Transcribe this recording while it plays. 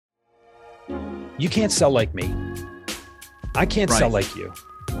You can't sell like me. I can't sell like you.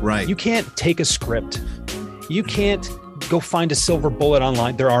 Right. You can't take a script. You can't go find a silver bullet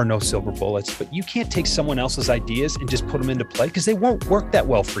online. There are no silver bullets, but you can't take someone else's ideas and just put them into play because they won't work that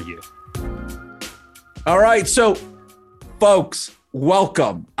well for you. All right. So, folks,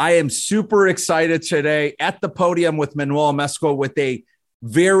 welcome. I am super excited today at the podium with Manuel Mesco with a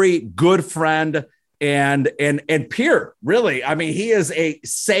very good friend and peer, really. I mean, he is a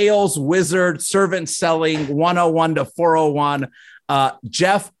sales wizard, servant selling 101 to 401,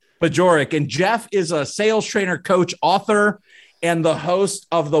 Jeff Bajorek. And Jeff is a sales trainer, coach, author, and the host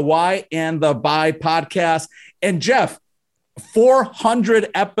of the Why and the Buy podcast. And Jeff, 400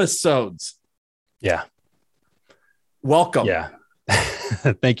 episodes. Yeah. Welcome. Yeah.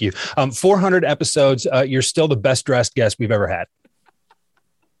 Thank you. 400 episodes. You're still the best dressed guest we've ever had.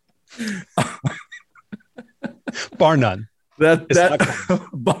 Bar none. Bar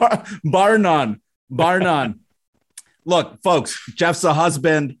none. Look, folks, Jeff's a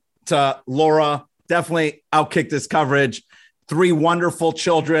husband to Laura. Definitely outkicked his coverage. 3 wonderful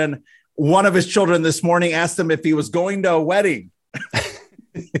children. One of his children this morning asked him if he was going to a wedding. I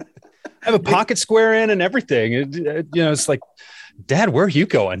have a pocket square in and everything. It's like, Dad, where are you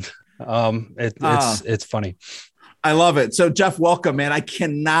going? It's funny. I love it. So Jeff, welcome, man. I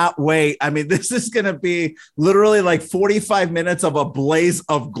cannot wait. I mean, this is going to be literally like 45 minutes of a blaze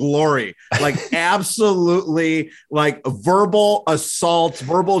of glory, like absolutely like verbal assaults,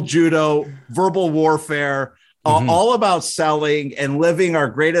 verbal judo, verbal warfare, all about selling and living our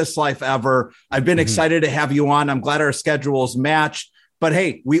greatest life ever. I've been excited to have you on. I'm glad our schedules matched, but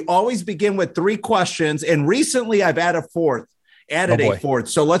hey, we always begin with 3 questions. And recently I've added a fourth.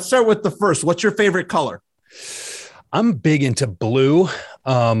 So let's start with the first. What's your favorite color? I'm big into blue,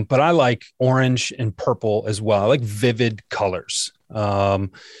 but I like orange and purple as well. I like vivid colors.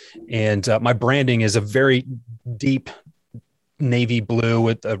 And my branding is a very deep navy blue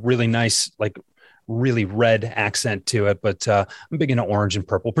with a really nice, like really red accent to it. But I'm big into orange and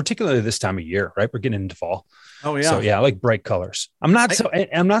purple, particularly this time of year, right? We're getting into fall. Oh yeah. So yeah, I like bright colors. I'm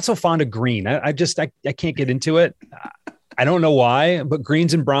not so fond of green. I can't get into it. I don't know why, but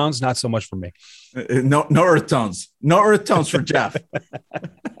greens and browns, not so much for me. No earth tones. No earth tones for Jeff.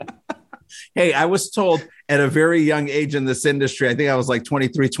 Hey, I was told at a very young age in this industry, I think I was like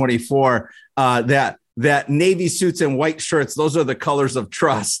 23, 24, that navy suits and white shirts, those are the colors of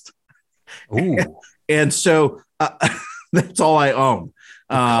trust. Ooh. And so that's all I own.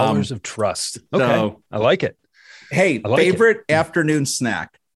 Colors of trust. Okay. So, I like it. Hey, favorite afternoon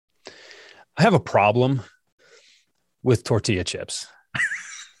snack? I have a problem with tortilla chips.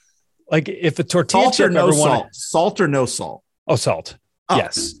 Like if a tortilla salt chip or no salt, salt or no salt. Oh, salt. Oh,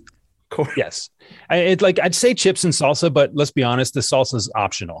 yes. Of course. Yes. I'd say chips and salsa, but let's be honest, the salsa is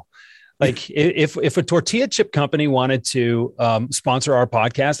optional. Like if a tortilla chip company wanted to sponsor our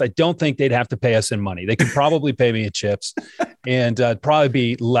podcast, I don't think they'd have to pay us in money. They could probably pay me in chips and probably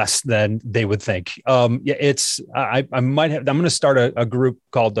be less than they would think. I'm going to start a group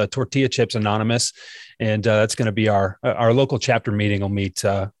called Tortilla Chips Anonymous. And that's going to be our local chapter meeting. Will meet,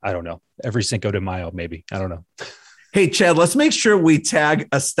 I don't know, every Cinco de Mayo, maybe. I don't know. Hey, Chad, let's make sure we tag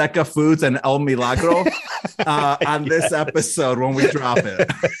Azteca Foods and El Milagro on this episode when we drop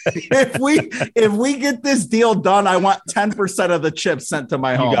it. If we get this deal done, I want 10% of the chips sent to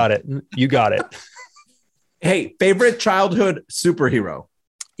my home. You got it. Hey, favorite childhood superhero?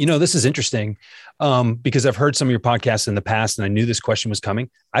 This is interesting because I've heard some of your podcasts in the past and I knew this question was coming.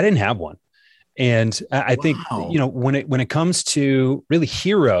 I didn't have one. And I think, when it comes to really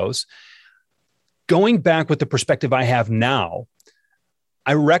heroes, going back with the perspective I have now,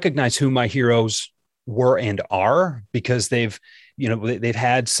 I recognize who my heroes were and are because they've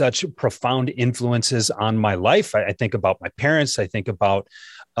had such profound influences on my life. I think about my parents. I think about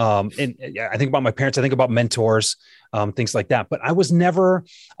my parents. I think about mentors, things like that. But I was never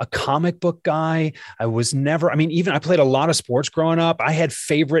a comic book guy. I played a lot of sports growing up. I had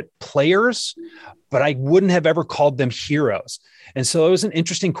favorite players, but I wouldn't have ever called them heroes. And so it was an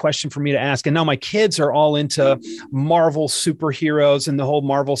interesting question for me to ask. And now my kids are all into Marvel superheroes and the whole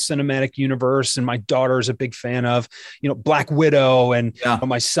Marvel Cinematic Universe. And my daughter is a big fan of, Black Widow. And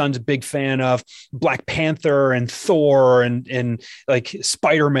my son's a big fan of Black Panther and Thor and like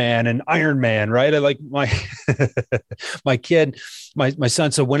Spider-Man and Iron Man, right? I like my my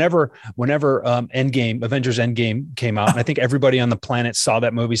son. So whenever Avengers Endgame came out, and I think everybody on the planet saw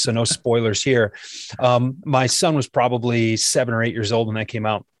that movie, so no spoilers here. My son was probably 7 or 8 years old when that came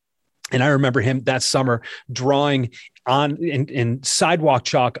out. And I remember him that summer drawing in sidewalk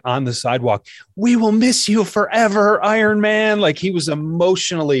chalk on the sidewalk, "We will miss you forever, Iron Man." Like he was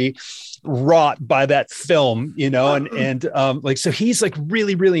emotionally wrought by that film, like, so he's like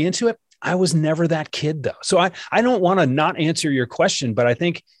really, really into it. I was never that kid though. So I don't want to not answer your question, but I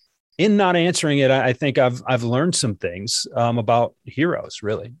think in not answering it, I think I've learned some things about heroes,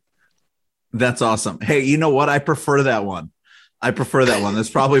 really. That's awesome. Hey, you know what? I prefer that one. That's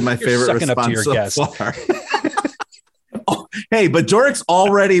probably my favorite response so far. Oh, hey, Bajorek's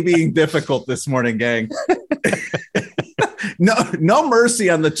already being difficult this morning, gang. No mercy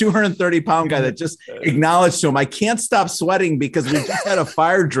on the 230-pound guy that just acknowledged to him. I can't stop sweating because we just had a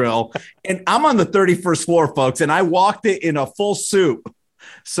fire drill, and I'm on the 31st floor, folks, and I walked it in a full suit.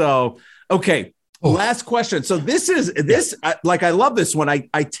 So, okay. Last question. So I love this one.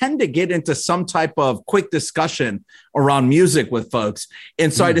 I tend to get into some type of quick discussion around music with folks.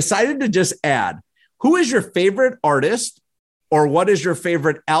 And so I decided to just add, who is your favorite artist, or what is your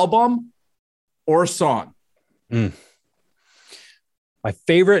favorite album or song? My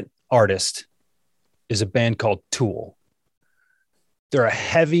favorite artist is a band called Tool. They're a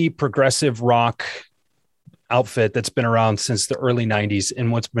heavy progressive rock outfit that's been around since the early 90s.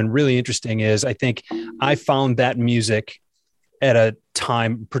 And what's been really interesting is I think I found that music at a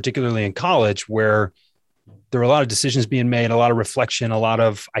time, particularly in college, where there were a lot of decisions being made, a lot of reflection, a lot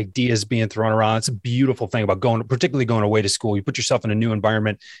of ideas being thrown around. It's a beautiful thing about particularly going away to school. You put yourself in a new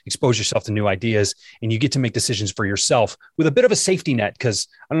environment, expose yourself to new ideas, and you get to make decisions for yourself with a bit of a safety net. Because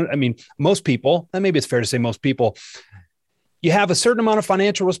most people, and maybe it's fair to say most people, you have a certain amount of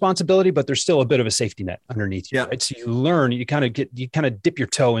financial responsibility, but there's still a bit of a safety net underneath you. Yeah. Right? So you learn, you kind of dip your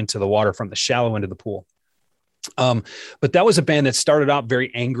toe into the water from the shallow end of the pool. But that was a band that started out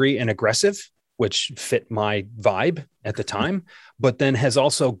very angry and aggressive, which fit my vibe at the time, but then has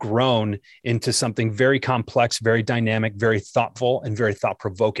also grown into something very complex, very dynamic, very thoughtful, and very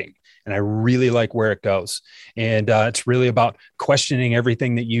thought-provoking. And I really like where it goes. And it's really about questioning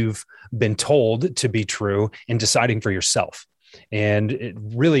everything that you've been told to be true and deciding for yourself. And it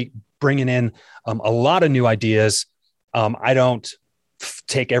really bringing in a lot of new ideas. I don't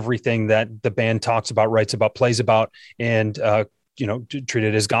take everything that the band talks about, writes about, plays about, and treat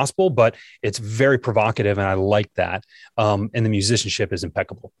it as gospel, but it's very provocative, and I like that. And the musicianship is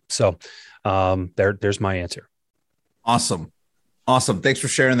impeccable. So there's my answer. Awesome. Thanks for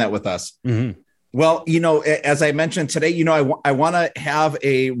sharing that with us. Mm-hmm. Well, as I mentioned today, I want to have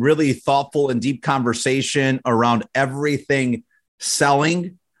a really thoughtful and deep conversation around everything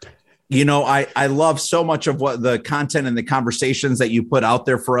selling. I love so much of what the content and the conversations that you put out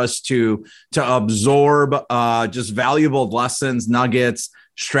there for us to absorb, just valuable lessons, nuggets,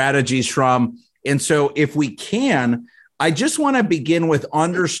 strategies from. And so if we can, I just want to begin with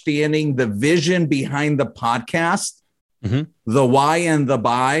understanding the vision behind the podcast, the why and the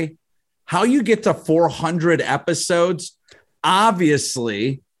buy. How you get to 400 episodes,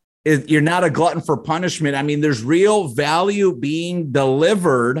 obviously, you're not a glutton for punishment. I mean, there's real value being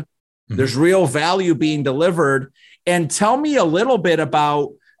delivered. There's real value being delivered. And tell me a little bit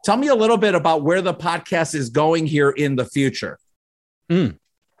about where the podcast is going here in the future.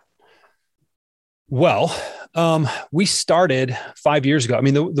 Well, we started 5 years ago. I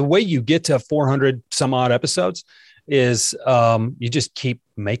mean, the way you get to 400 some odd episodes is you just keep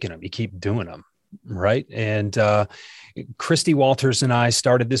making them, you keep doing them, right? And Christy Walters and I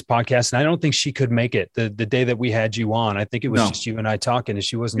started this podcast, and I don't think she could make it the day that we had you on. I think it was just you and I talking, and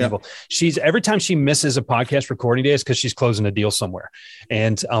she wasn't able. Every time she misses a podcast recording day, it's because she's closing a deal somewhere.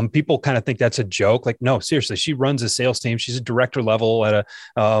 And people kind of think that's a joke. Like, no, seriously, she runs a sales team. She's a director level at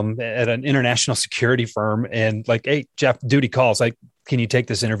an international security firm. And like, hey, Jeff, duty calls. Like, can you take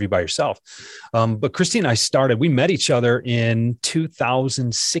this interview by yourself? But Christy and I we met each other in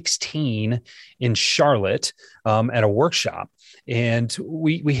 2016 in Charlotte at a workshop, and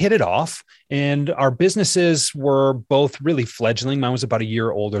we hit it off, and our businesses were both really fledgling. Mine was about a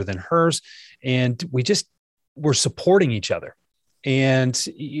year older than hers, and we just were supporting each other. And,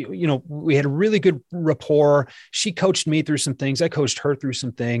 we had a really good rapport. She coached me through some things. I coached her through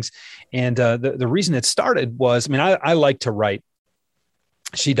some things. And the reason it started was, I like to write.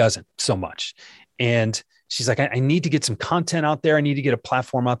 She doesn't so much. And she's like, I need to get some content out there. I need to get a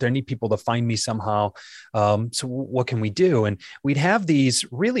platform out there. I need people to find me somehow. So what can we do? And we'd have these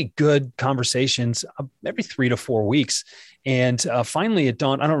really good conversations every 3 to 4 weeks. And finally it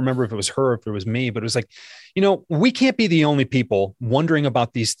dawned, I don't remember if it was her or if it was me, but it was like, we can't be the only people wondering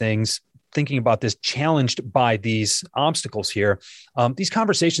about these things, thinking about this, challenged by these obstacles here. These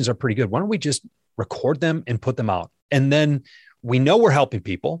conversations are pretty good. Why don't we just record them and put them out? And then we know we're helping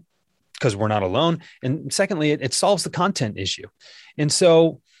people because we're not alone. And secondly, it solves the content issue. And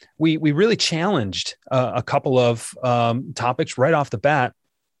so we really challenged a couple of topics right off the bat.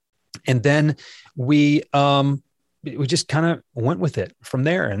 And then we just kind of went with it from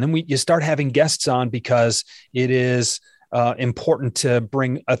there. And then you start having guests on because it is important to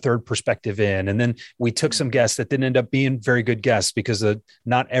bring a third perspective in. And then we took some guests that didn't end up being very good guests, because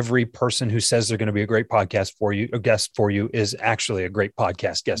not every person who says they're going to be a great podcast for you, a guest for you, is actually a great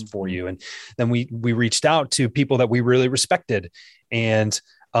podcast guest for you. And then we reached out to people that we really respected, and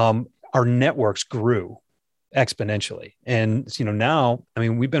our networks grew exponentially. And, now, I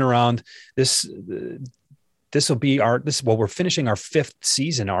mean, we've been around we're finishing our 5th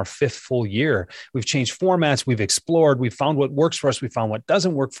season, our 5th full year. We've changed formats. We've explored, we've found what works for us. We found what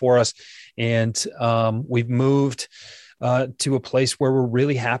doesn't work for us. And we've moved to a place where we're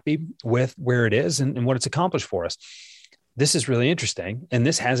really happy with where it is and what it's accomplished for us. This is really interesting. And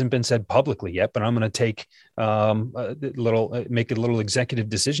this hasn't been said publicly yet, but I'm going to take make a little executive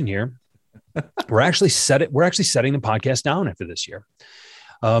decision here. We're actually setting the podcast down after this year.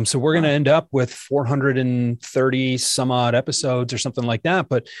 So we're going to end up with 430 some odd episodes or something like that.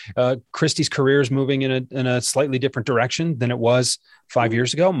 But Christy's career is moving in a slightly different direction than it was 5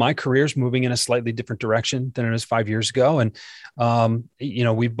 years ago. My career is moving in a slightly different direction than it was 5 years ago. And,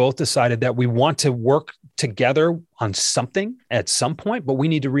 we've both decided that we want to work together on something at some point, but we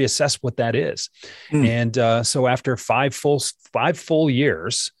need to reassess what that is. And so after five full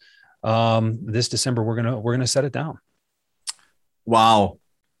years, this December, we're going to set it down. Wow.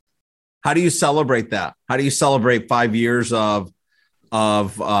 How do you celebrate that? How do you celebrate 5 years of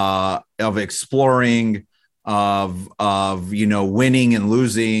exploring, of winning and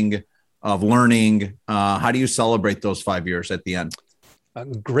losing, of learning? How do you celebrate those 5 years at the end?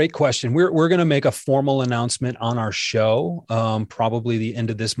 Great question. We're going to make a formal announcement on our show, probably the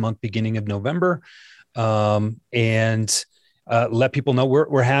end of this month, beginning of November, and let people know we're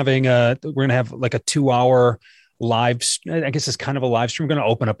going to have like a 2-hour live. I guess it's kind of a live stream. We're going to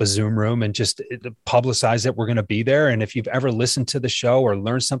open up a Zoom room and just publicize that we're going to be there. And if you've ever listened to the show or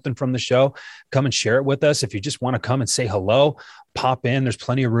learned something from the show, come and share it with us. If you just want to come and say hello, pop in. There's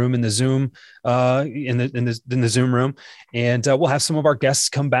plenty of room in the Zoom, in the Zoom room, and we'll have some of our guests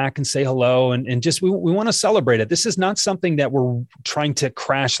come back and say hello. And just we want to celebrate it. This is not something that we're trying to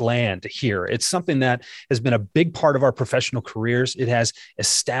crash land here. It's something that has been a big part of our professional careers. It has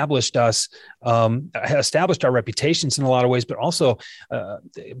established us, established our reputations in a lot of ways, but also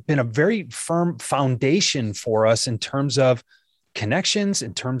been a very firm foundation for us in terms of connections,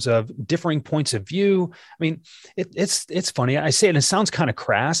 in terms of differing points of view. I mean, it's funny. I say it and it sounds kind of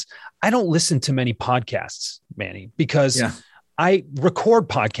crass. I don't listen to many podcasts, Manny, because I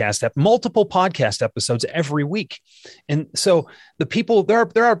record multiple podcast episodes every week. And so the people, there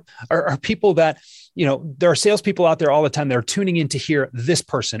are people that, there are salespeople out there all the time that are tuning in to hear this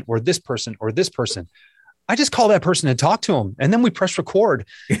person or this person or this person. I just call that person and talk to them. And then we press record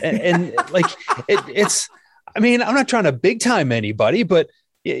and like it's, I mean, I'm not trying to big time anybody, but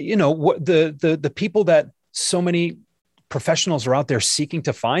what the people that so many professionals are out there seeking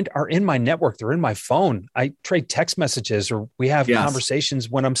to find are in my network. They're in my phone. I trade text messages, or we have conversations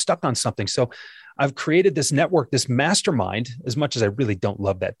when I'm stuck on something. So I've created this network, this mastermind. As much as I really don't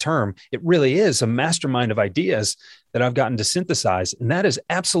love that term, it really is a mastermind of ideas that I've gotten to synthesize. And that is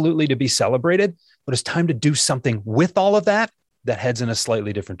absolutely to be celebrated, but it's time to do something with all of that heads in a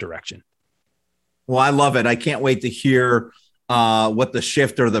slightly different direction. Well, I love it. I can't wait to hear what the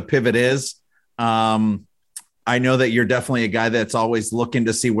shift or the pivot is. I know that you're definitely a guy that's always looking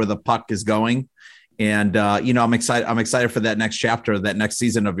to see where the puck is going. And, I'm excited. I'm excited for that next chapter, that next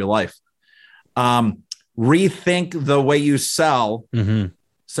season of your life. Rethink the way you sell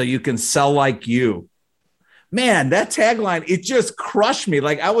so you can sell like you. Man, that tagline, it just crushed me.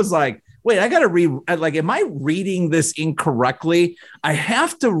 Like, I was like, wait, I got to am I reading this incorrectly? I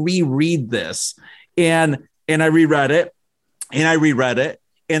have to reread this. And I reread it and I reread it.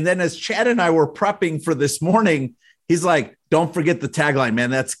 And then as Chad and I were prepping for this morning, he's like, don't forget the tagline, man.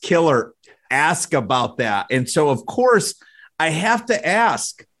 That's killer. Ask about that. And so, of course, I have to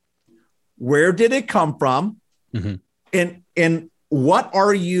ask, where did it come from? And what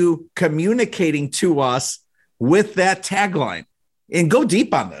are you communicating to us with that tagline? And go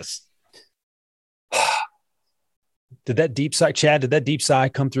deep on this. Did that deep sigh, Chad? Did that deep sigh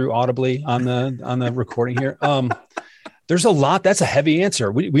come through audibly on the recording here? There's a lot. That's a heavy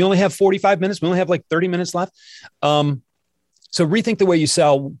answer. We only have 45 minutes. We only have like 30 minutes left. So Rethink the Way You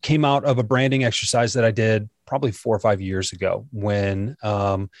Sell came out of a branding exercise that I did probably 4 or 5 years ago when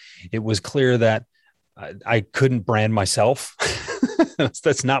it was clear that I couldn't brand myself.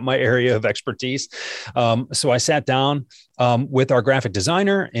 That's not my area of expertise. So I sat down with our graphic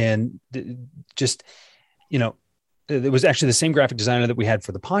designer and just, it was actually the same graphic designer that we had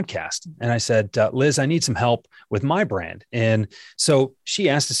for the podcast. And I said, Liz, I need some help with my brand. And so she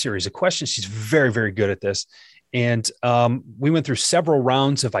asked a series of questions. She's very, very good at this. And we went through several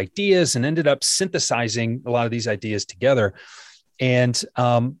rounds of ideas and ended up synthesizing a lot of these ideas together. And,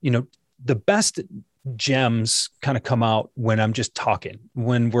 the best gems kind of come out when I'm just talking,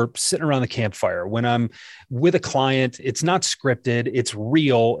 when we're sitting around the campfire, when I'm with a client. It's not scripted, it's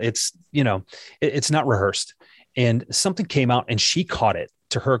real. It's, it's not rehearsed. And something came out and she caught it.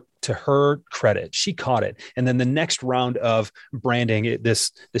 To her credit, she caught it. And then the next round of branding,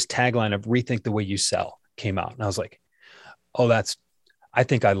 this tagline of "Rethink the way you sell" came out. And I was like, oh, I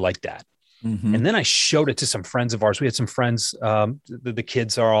think I like that. Mm-hmm. And then I showed it to some friends of ours. We had some friends, the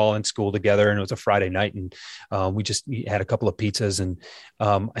kids are all in school together, and it was a Friday night, and we had a couple of pizzas. And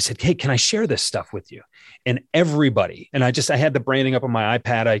I said, hey, can I share this stuff with you? And everybody, and I had the branding up on my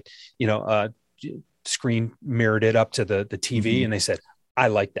iPad. Screen mirrored it up to the TV, mm-hmm. and they said, I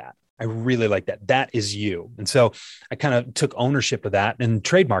like that. I really like that. That is you. And so I kind of took ownership of that and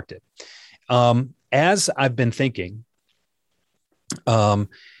trademarked it. As I've been thinking,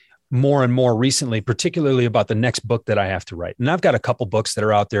 more and more recently, particularly about the next book that I have to write. And I've got a couple books that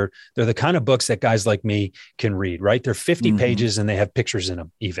are out there. They're the kind of books that guys like me can read, right? They're 50 mm-hmm. pages and they have pictures in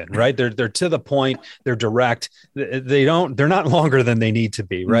them even, right? They're to the point, they're direct. They're not longer than they need to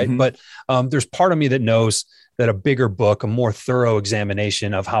be, right? Mm-hmm. But there's part of me that knows that a bigger book, a more thorough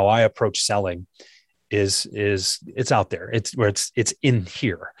examination of how I approach selling is it's out there. It's in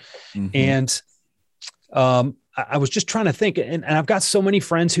here. Mm-hmm. And I was just trying to think, and I've got so many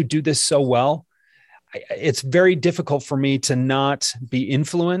friends who do this so well. It's very difficult for me to not be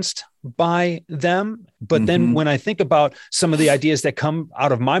influenced by them. But mm-hmm. then when I think about some of the ideas that come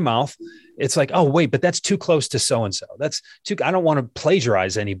out of my mouth, it's like, oh, wait, but that's too close to so-and-so. I don't want to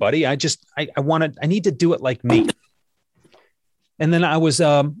plagiarize anybody. I need to do it like me. And then I was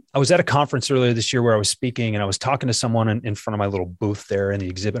at a conference earlier this year where I was speaking, and I was talking to someone in front of my little booth there in the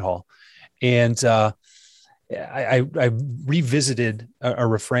exhibit hall. And, I revisited a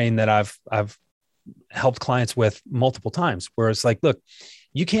refrain that I've helped clients with multiple times, where it's like, look,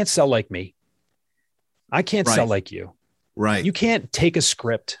 you can't sell like me. I can't sell like you. Right. You can't take a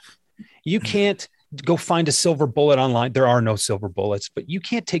script. You can't go find a silver bullet online. There are no silver bullets, but you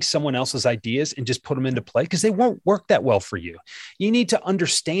can't take someone else's ideas and just put them into play because they won't work that well for you. You need to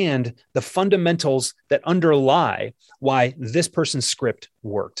understand the fundamentals that underlie why this person's script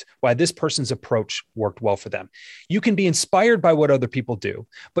worked, why this person's approach worked well for them. You can be inspired by what other people do,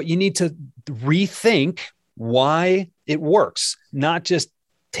 but you need to rethink why it works, not just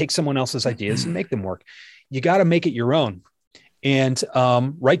take someone else's ideas and make them work. You got to make it your own. And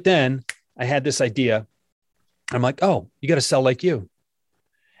right then, I had this idea. I'm like, oh, you got to sell like you.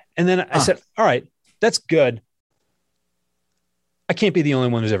 And then I said, all right, that's good. I can't be the only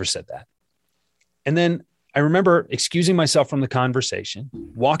one who's ever said that. And then I remember excusing myself from the conversation,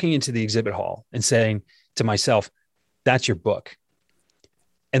 walking into the exhibit hall and saying to myself, that's your book.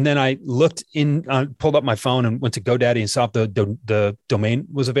 And then I looked pulled up my phone and went to GoDaddy and saw if the domain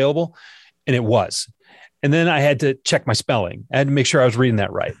was available. And it was. And then I had to check my spelling. I had to make sure I was reading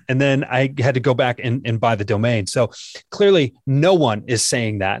that right. And then I had to go back and buy the domain. So clearly no one is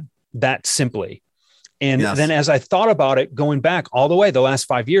saying that simply. And yes. Then as I thought about it, going back all the way the last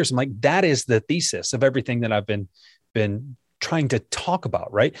 5 years, I'm like, that is the thesis of everything that I've been trying to talk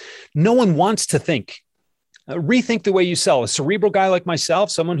about, right? No one wants to think. Rethink the way you sell. A cerebral guy like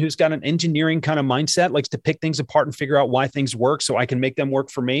myself, someone who's got an engineering kind of mindset, likes to pick things apart and figure out why things work so I can make them work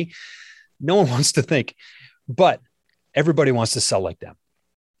for me. No one wants to think, but everybody wants to sell like them.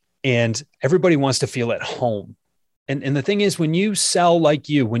 And everybody wants to feel at home. And the thing is, when you sell like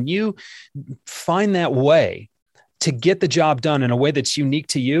you, when you find that way to get the job done in a way that's unique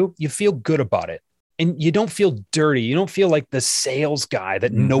to you, you feel good about it. And you don't feel dirty. You don't feel like the sales guy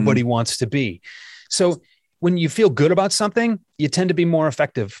that mm-hmm. nobody wants to be. So when you feel good about something, you tend to be more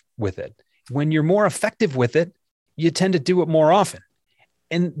effective with it. When you're more effective with it, you tend to do it more often.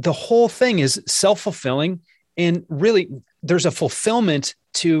 And the whole thing is self-fulfilling. And really, there's a fulfillment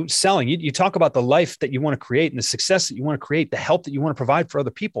to selling. You talk about the life that you want to create and the success that you want to create, the help that you want to provide for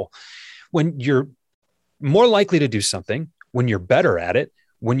other people. When you're more likely to do something, when you're better at it,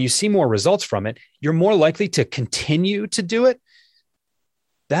 when you see more results from it, you're more likely to continue to do it.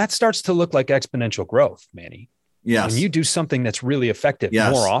 That starts to look like exponential growth, Manny. Yes. When you do something that's really effective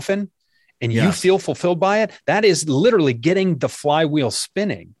more often, and you feel fulfilled by it, that is literally getting the flywheel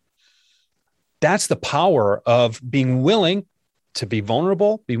spinning. That's the power of being willing to be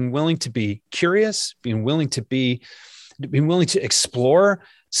vulnerable, being willing to be curious, being willing to explore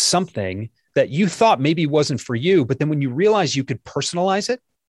something that you thought maybe wasn't for you. But then when you realize you could personalize it,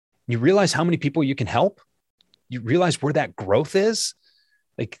 you realize how many people you can help, you realize where that growth is.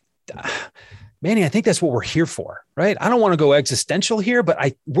 Like, Manny, I think that's what we're here for, right? I don't want to go existential here,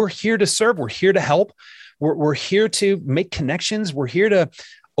 but we're here to serve. We're here to help. We're here to make connections. We're here to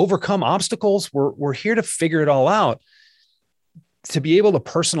overcome obstacles. We're here to figure it all out. To be able to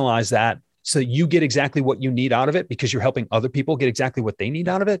personalize that so you get exactly what you need out of it because you're helping other people get exactly what they need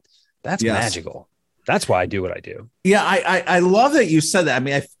out of it. That's magical. That's why I do what I do. Yeah. I love that you said that. I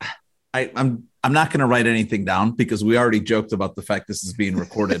mean, I'm not going to write anything down because we already joked about the fact this is being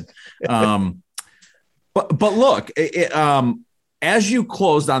recorded. But look, as you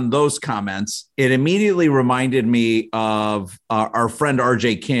closed on those comments, it immediately reminded me of our friend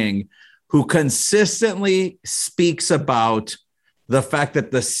RJ King, who consistently speaks about the fact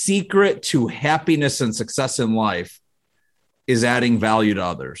that the secret to happiness and success in life is adding value to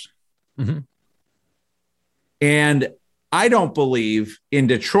others. Mm-hmm. And I don't believe in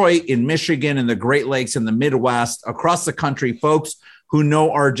Detroit, in Michigan, in the Great Lakes, in the Midwest, across the country, folks who know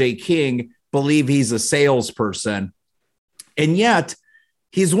RJ King believe he's a salesperson. And yet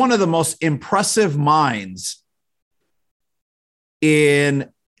he's one of the most impressive minds in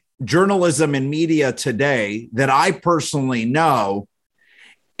journalism and media today that I personally know.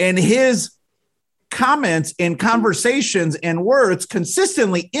 And his comments and conversations and words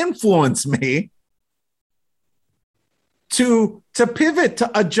consistently influence me to pivot, to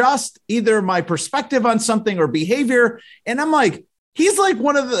adjust either my perspective on something or behavior. And I'm like, he's like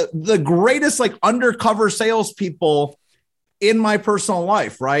one of the greatest like undercover salespeople in my personal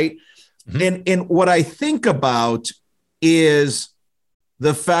life, right? Mm-hmm. And what I think about is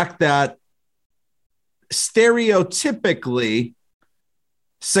the fact that stereotypically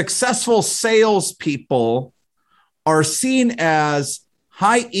successful salespeople are seen as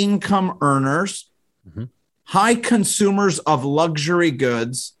high income earners, mm-hmm. high consumers of luxury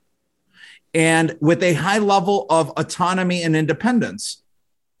goods, and with a high level of autonomy and independence.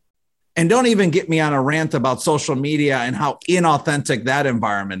 And don't even get me on a rant about social media and how inauthentic that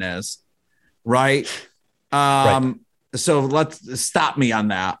environment is, right? Right. So let's stop me on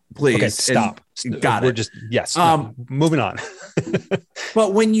that, please. Okay, stop. Got it. Yes. Moving on.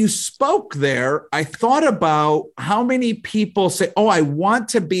 But when you spoke there, I thought about how many people say, oh, I want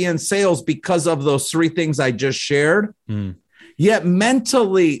to be in sales because of those three things I just shared. Mm. Yet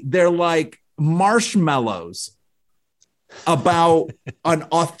mentally, they're like marshmallows about an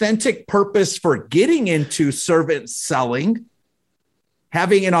authentic purpose for getting into servant selling,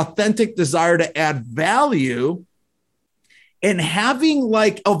 having an authentic desire to add value, and having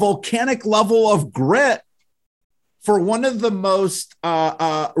like a volcanic level of grit for one of the most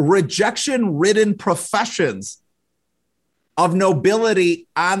rejection-ridden professions of nobility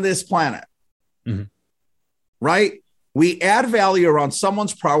on this planet, mm-hmm. right? We add value around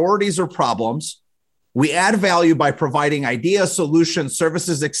someone's priorities or problems. We add value by providing ideas, solutions,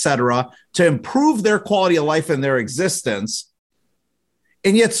 services, etc., to improve their quality of life and their existence.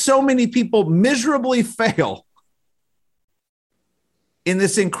 And yet so many people miserably fail in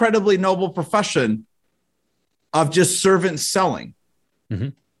this incredibly noble profession of just servant selling. Mm-hmm.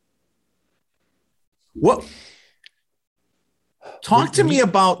 Talk to me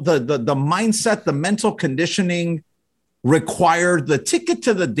about the mindset, the mental conditioning required, the ticket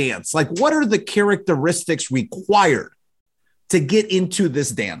to the dance. Like, what are the characteristics required to get into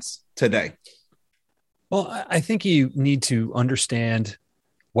this dance today? Well, I think you need to understand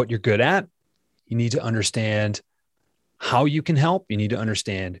what you're good at. You need to understand how you can help. You need to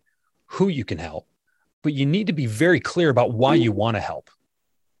understand who you can help, but you need to be very clear about why you want to help,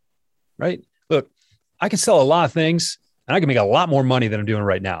 right? Look, I can sell a lot of things and I can make a lot more money than I'm doing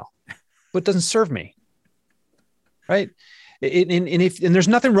right now, but it doesn't serve me, right? And there's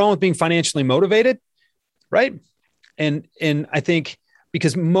nothing wrong with being financially motivated, right? And I think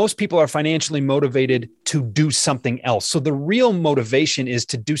because most people are financially motivated to do something else. So the real motivation is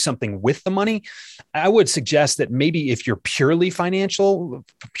to do something with the money. I would suggest that maybe if you're purely financially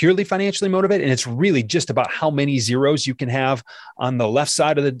motivated, and it's really just about how many zeros you can have on the left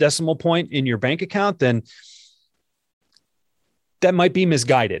side of the decimal point in your bank account, then that might be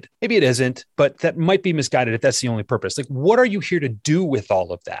misguided. Maybe it isn't, but that might be misguided if that's the only purpose. Like, what are you here to do with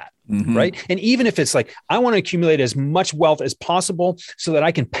all of that? Mm-hmm. Right. And even if it's like, I want to accumulate as much wealth as possible so that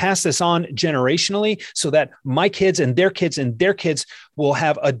I can pass this on generationally so that my kids and their kids and their kids will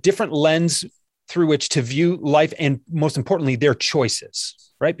have a different lens through which to view life. And most importantly, their choices,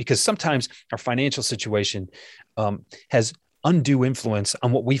 right? Because sometimes our financial situation has undue influence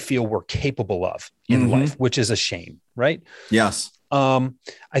on what we feel we're capable of in mm-hmm. life, which is a shame, right? Yes. I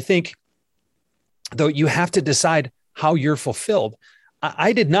think though you have to decide how you're fulfilled.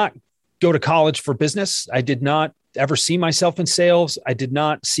 I did not go to college for business. I did not ever see myself in sales. I did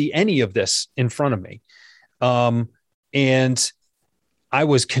not see any of this in front of me. And I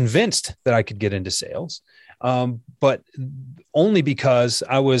was convinced that I could get into sales, but only because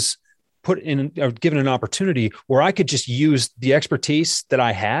I was put in or given an opportunity where I could just use the expertise that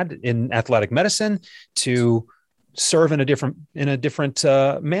I had in athletic medicine to serve in a different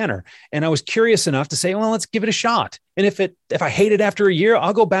manner. And I was curious enough to say, well, let's give it a shot. And if I hate it after a year,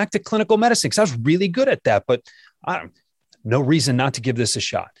 I'll go back to clinical medicine because I was really good at that, but no reason not to give this a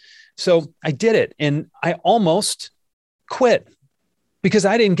shot. So I did it, and I almost quit because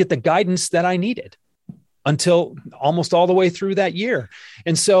I didn't get the guidance that I needed until almost all the way through that year.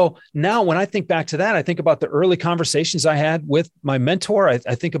 And so now when I think back to that, I think about the early conversations I had with my mentor. I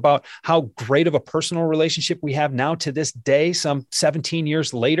think about how great of a personal relationship we have now to this day, some 17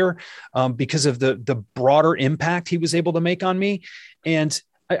 years later, because of the broader impact he was able to make on me. And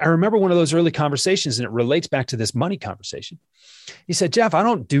I remember one of those early conversations, and it relates back to this money conversation. He said, Jeff, I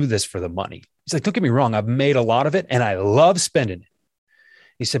don't do this for the money. He's like, don't get me wrong. I've made a lot of it and I love spending it.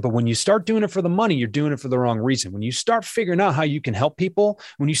 He said, but when you start doing it for the money, you're doing it for the wrong reason. When you start figuring out how you can help people,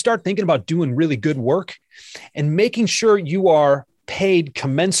 when you start thinking about doing really good work and making sure you are paid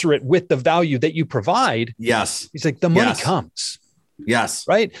commensurate with the value that you provide. Yes. He's like, the money comes. Yes.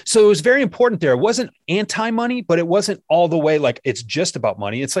 Right. So it was very important there. It wasn't anti-money, but it wasn't all the way like it's just about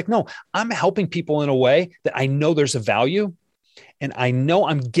money. It's like, no, I'm helping people in a way that I know there's a value and I know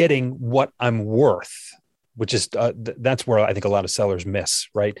I'm getting what I'm worth, which is that's where I think a lot of sellers miss,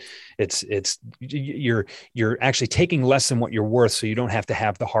 right? It's you're actually taking less than what you're worth, so you don't have to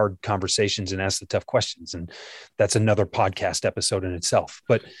have the hard conversations and ask the tough questions. And that's another podcast episode in itself.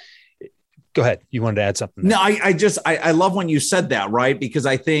 But go ahead. You wanted to add something there. No, I love when you said that, right? Because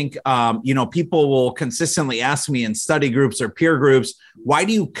I think, people will consistently ask me in study groups or peer groups, why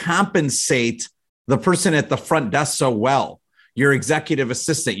do you compensate the person at the front desk so well? Your executive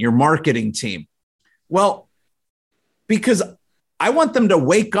assistant, your marketing team. Well, because I want them to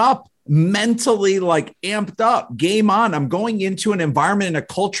wake up mentally like amped up, game on. I'm going into an environment and a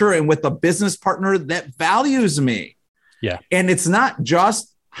culture and with a business partner that values me. Yeah. And it's not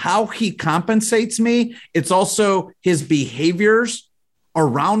just how he compensates me. It's also his behaviors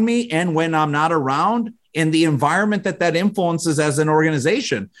around me and when I'm not around and the environment that influences as an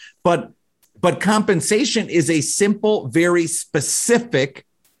organization. But compensation is a simple, very specific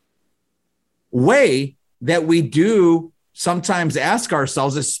way that we do sometimes ask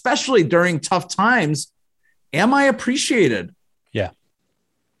ourselves, especially during tough times, am I appreciated? Yeah.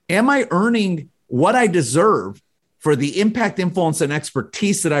 Am I earning what I deserve for the impact, influence, and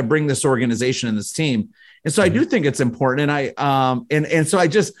expertise that I bring this organization and this team? And so I do think it's important. And so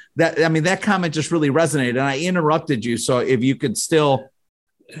that comment just really resonated, and I interrupted you. So if you could still.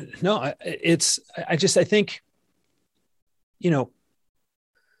 No, I think,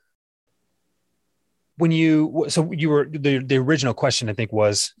 when you were the original question, I think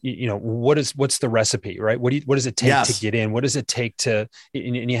was, what's the recipe, right? What does it take to get in? What does it take to,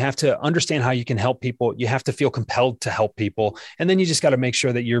 and you have to understand how you can help people. You have to feel compelled to help people. And then you just got to make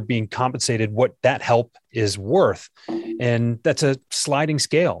sure that you're being compensated what that help is worth. And that's a sliding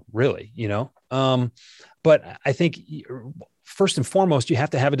scale, really, but I think first and foremost, you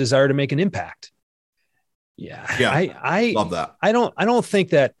have to have a desire to make an impact. Yeah. I love that. I don't think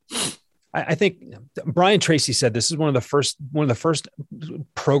that, I think Brian Tracy said this is one of the first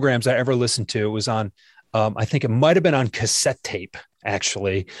programs I ever listened to. It was on, I think it might've been on cassette tape,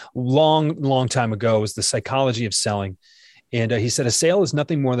 actually, long time ago. It was The Psychology of Selling. And he said, a sale is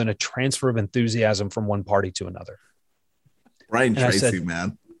nothing more than a transfer of enthusiasm from one party to another. Brian Tracy,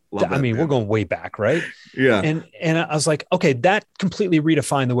 man. We're going way back, right? Yeah. And I was like, okay, that completely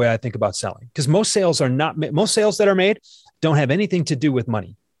redefined the way I think about selling, because most sales that are made don't have anything to do with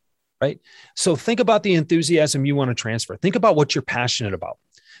money, right? So think about the enthusiasm you want to transfer. Think about what you're passionate about.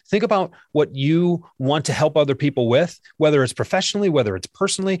 Think about what you want to help other people with, whether it's professionally, whether it's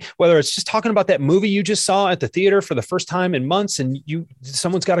personally, whether it's just talking about that movie you just saw at the theater for the first time in months, and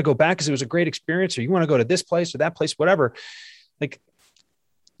someone's got to go back because it was a great experience, or you want to go to this place or that place, whatever. Like,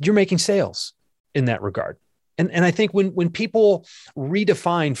 you're making sales in that regard. And I think when people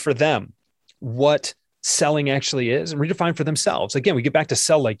redefine for them what selling actually is and redefine for themselves, again, we get back to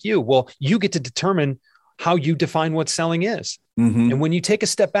sell like you. Well, you get to determine how you define what selling is. Mm-hmm. And when you take a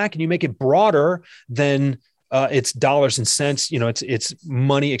step back and you make it broader than it's dollars and cents, it's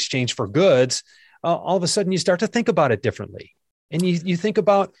money exchanged for goods, all of a sudden you start to think about it differently. And you think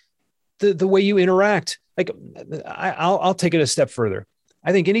about the way you interact. Like I'll take it a step further.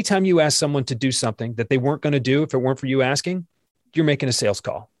 I think anytime you ask someone to do something that they weren't going to do if it weren't for you asking, you're making a sales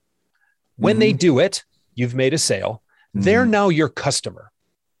call. When they do it, you've made a sale. They're now your customer.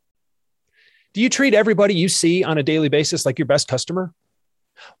 Do you treat everybody you see on a daily basis like your best customer?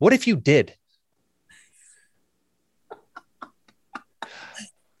 What if you did?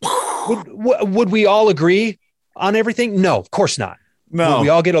 Would we all agree on everything? No, of course not. No. Will we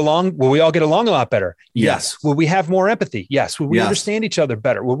all get along? Will we all get along a lot better? Yes. Will we have more empathy? Yes. Will we understand each other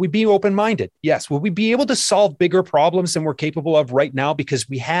better? Will we be open-minded? Yes. Will we be able to solve bigger problems than we're capable of right now because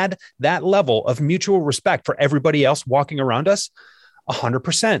we had that level of mutual respect for everybody else walking around us?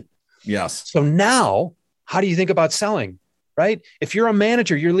 100%. Yes. So now, how do you think about selling, right? If you're a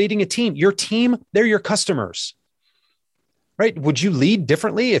manager, you're leading a team, your team, they're your customers, right? Would you lead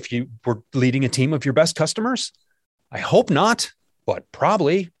differently if you were leading a team of your best customers? I hope not. But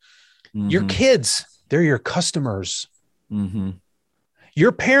probably your kids, they're your customers.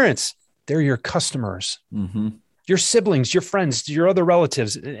 Your parents, they're your customers. Your siblings, your friends, your other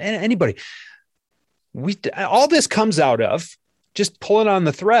relatives, anybody. All this comes out of just pulling on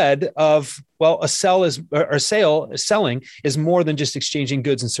the thread of, well, selling is more than just exchanging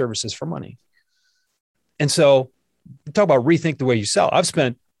goods and services for money. And so talk about rethink the way you sell. I've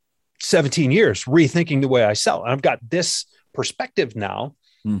spent 17 years rethinking the way I sell. And I've got this perspective now,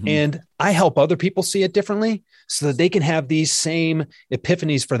 and I help other people see it differently so that they can have these same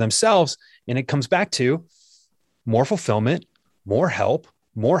epiphanies for themselves. And it comes back to more fulfillment, more help,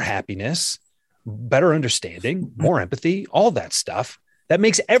 more happiness, better understanding, more empathy, all that stuff that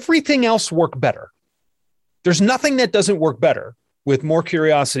makes everything else work better. There's nothing that doesn't work better with more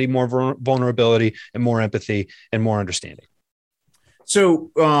curiosity, more vulnerability, and more empathy and more understanding.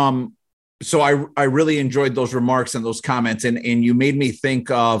 So I really enjoyed those remarks and those comments. And you made me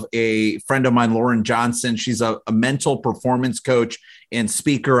think of a friend of mine, Lauren Johnson. She's a mental performance coach and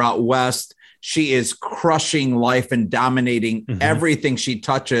speaker out west. She is crushing life and dominating everything she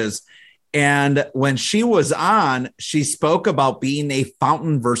touches. And when she was on, she spoke about being a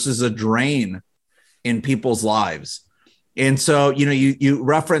fountain versus a drain in people's lives. And so, you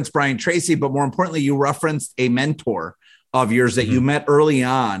referenced Brian Tracy, but more importantly, you referenced a mentor of yours that you met early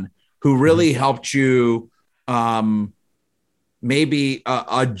on, who really helped you maybe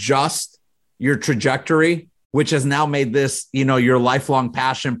adjust your trajectory, which has now made this, your lifelong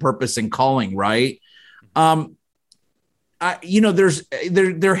passion, purpose, and calling, right? There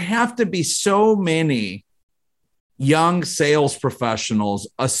have to be so many young sales professionals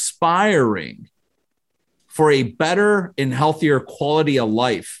aspiring for a better and healthier quality of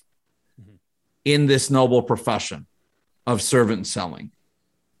life in this noble profession of servant selling.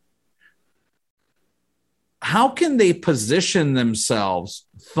 How can they position themselves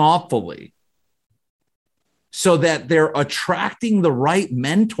thoughtfully so that they're attracting the right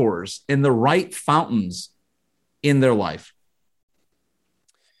mentors and the right fountains in their life?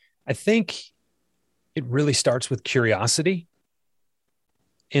 I think it really starts with curiosity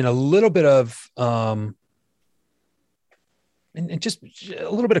and a little bit of, and just a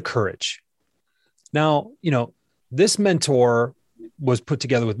little bit of courage. Now, this mentor was put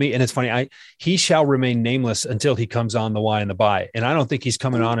together with me. And it's funny, he shall remain nameless until he comes on the Why and the Buy. And I don't think he's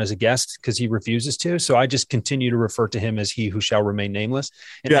coming on as a guest because he refuses to. So I just continue to refer to him as he who shall remain nameless.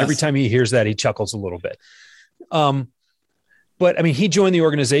 And every time he hears that, he chuckles a little bit. But I mean, he joined the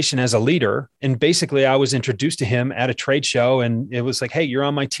organization as a leader. And basically I was introduced to him at a trade show, and it was like, hey, you're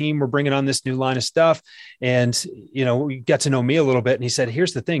on my team. We're bringing on this new line of stuff. And, we got to know me a little bit. And he said,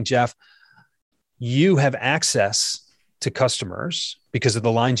 here's the thing, Jeff, you have access to customers because of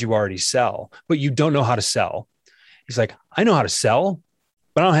the lines you already sell, but you don't know how to sell. He's like, I know how to sell,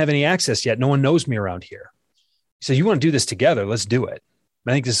 but I don't have any access yet. No one knows me around here. He said, you want to do this together? Let's do it.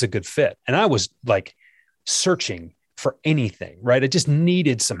 I think this is a good fit. And I was like searching for anything, right? I just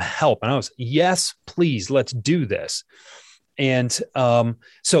needed some help. And I was, yes, please, let's do this. And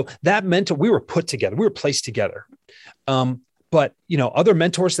so that mentor, we were put together, we were placed together. But, other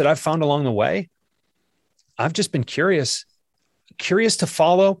mentors that I've found along the way, I've just been curious to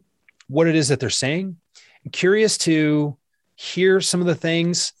follow what it is that they're saying, curious to hear some of the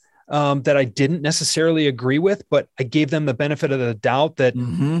things that I didn't necessarily agree with, but I gave them the benefit of the doubt that,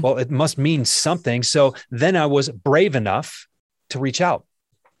 well, it must mean something. So then I was brave enough to reach out.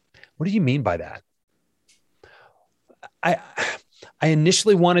 What do you mean by that? I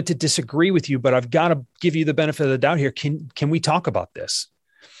initially wanted to disagree with you, but I've got to give you the benefit of the doubt here. Can we talk about this?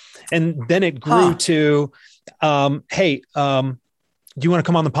 And then it grew to, hey, do you want to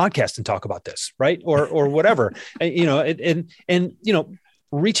come on the podcast and talk about this? Right. Or whatever,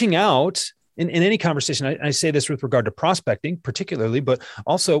 reaching out in any conversation, I say this with regard to prospecting particularly, but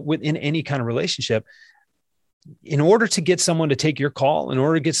also within any kind of relationship, in order to get someone to take your call, in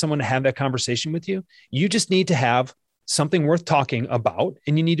order to get someone to have that conversation with you, you just need to have something worth talking about,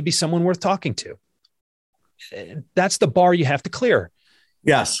 and you need to be someone worth talking to. That's the bar you have to clear.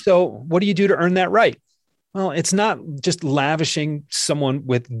 Yes. So what do you do to earn that right? Well, it's not just lavishing someone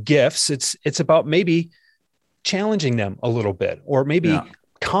with gifts. It's about maybe challenging them a little bit, or maybe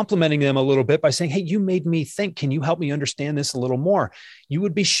complimenting them a little bit by saying, hey, you made me think. Can you help me understand this a little more? You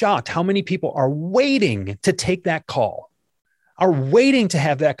would be shocked how many people are waiting to take that call, are waiting to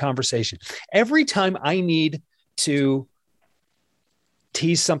have that conversation. Every time I need to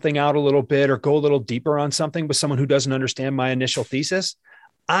tease something out a little bit or go a little deeper on something with someone who doesn't understand my initial thesis,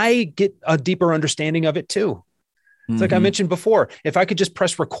 I get a deeper understanding of it too. It's like I mentioned before, if I could just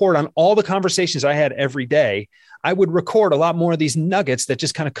press record on all the conversations I had every day, I would record a lot more of these nuggets that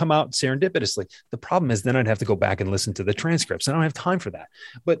just kind of come out serendipitously. The problem is then I'd have to go back and listen to the transcripts. I don't have time for that.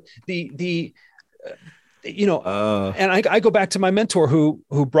 But and I go back to my mentor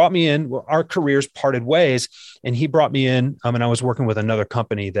who brought me in. Our careers parted ways, and he brought me in. And I was working with another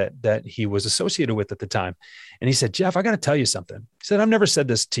company that he was associated with at the time. And he said, Jeff, I got to tell you something. He said, I've never said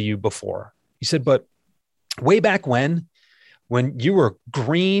this to you before. He said, but way back when you were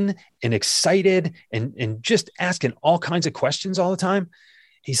green and excited and just asking all kinds of questions all the time,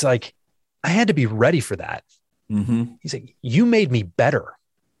 he's like, I had to be ready for that. He's like, you made me better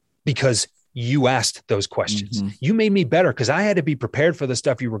because you asked those questions. You made me better because I had to be prepared for the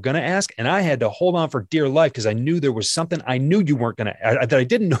stuff you were going to ask. And I had to hold on for dear life because I knew there was something I knew you weren't going to, that I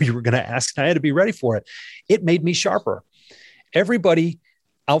didn't know you were going to ask. And I had to be ready for it. It made me sharper. Everybody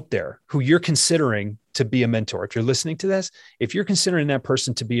out there who you're considering to be a mentor, if you're listening to this, if you're considering that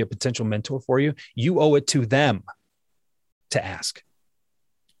person to be a potential mentor for you, you owe it to them to ask.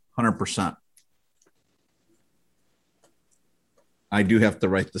 100%. I do have to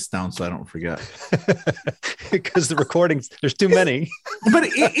write this down so I don't forget. Because the recordings, there's too many. But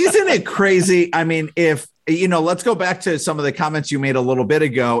isn't it crazy? I mean, if, let's go back to some of the comments you made a little bit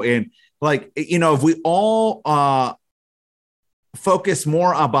ago. And if we all focus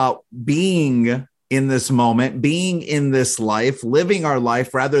more about being in this moment, being in this life, living our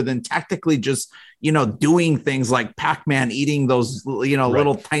life, rather than tactically just, doing things like Pac-Man, eating those,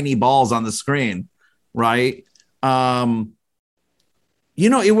 little tiny balls on the screen. Right.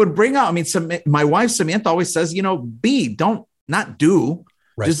 It would bring out, my wife, Samantha, always says, not do,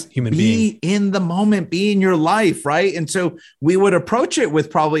 right. Just human being in the moment, be in your life. Right. And so we would approach it with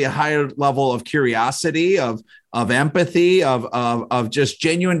probably a higher level of curiosity, of empathy, of just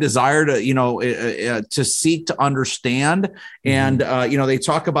genuine desire to, to seek to understand. And, they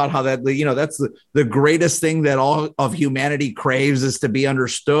talk about how that, that's the greatest thing that all of humanity craves is to be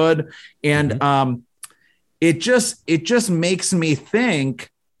understood. And, it just makes me think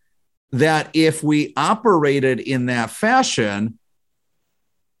that if we operated in that fashion,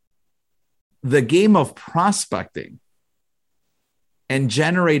 the game of prospecting and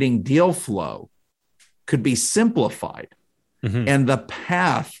generating deal flow could be simplified, and the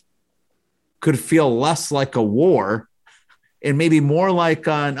path could feel less like a war and maybe more like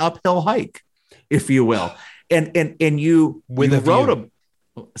an uphill hike, if you will. And you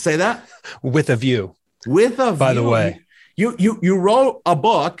say that with a view. By the way, you wrote a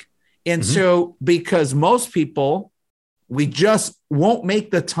book. And so, because most people, we just won't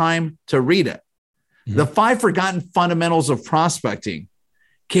make the time to read it. The 5 Forgotten Fundamentals of Prospecting.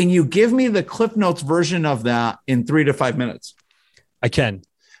 Can you give me the Cliff Notes version of that in 3 to 5 minutes? I can,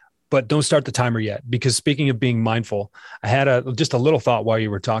 but don't start the timer yet, because speaking of being mindful, I had just a little thought while you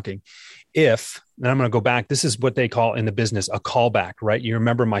were talking. And I'm going to go back, this is what they call in the business a callback, right? You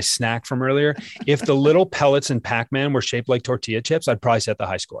remember my snack from earlier? If the little pellets in Pac-Man were shaped like tortilla chips, I'd probably set the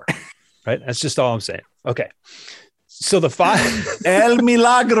high score, right? That's just all I'm saying. Okay. So the 5 El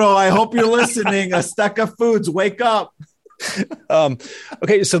Milagro, I hope you're listening. Azteca Foods, wake up.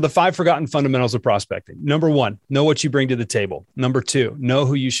 Okay. So the 5 Forgotten Fundamentals of Prospecting. Number 1, know what you bring to the table. Number 2, know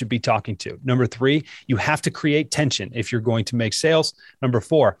who you should be talking to. Number 3, you have to create tension if you're going to make sales. Number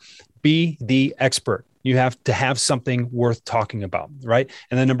 4, be the expert. You have to have something worth talking about, right?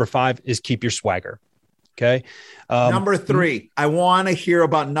 And then number 5 is keep your swagger. Okay. Number 3, I want to hear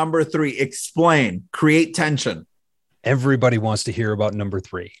about number 3. Explain, create tension. Everybody wants to hear about number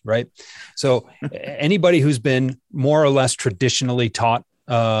 3, right? So anybody who's been more or less traditionally taught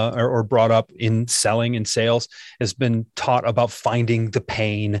or brought up in selling and sales has been taught about finding the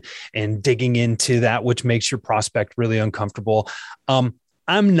pain and digging into that, which makes your prospect really uncomfortable.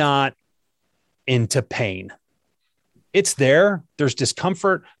 I'm not into pain. it's there. There's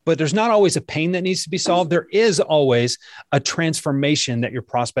discomfort, but there's not always a pain that needs to be solved. There is always a transformation that your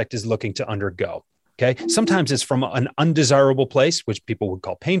prospect is looking to undergo. Okay. Sometimes it's from an undesirable place, which people would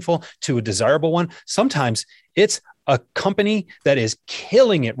call painful, to a desirable one. Sometimes it's a company that is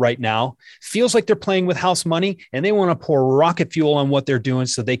killing it right now, feels like they're playing with house money, and they want to pour rocket fuel on what they're doing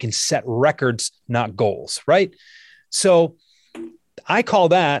so they can set records, not goals. Right. So I call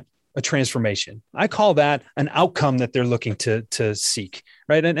that a transformation. I call that an outcome that they're looking to seek.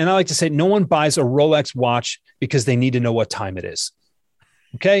 Right. And I like to say, no one buys a Rolex watch because they need to know what time it is.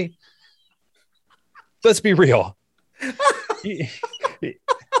 Okay. Let's be real.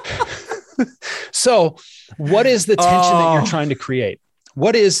 So what is the tension that you're trying to create?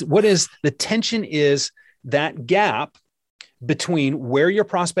 What is the tension is that gap between where your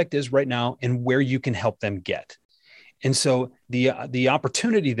prospect is right now and where you can help them get. And so the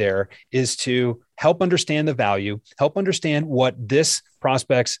opportunity there is to help understand the value, help understand what this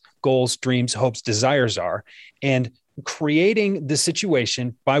prospect's goals, dreams, hopes, desires are, and creating the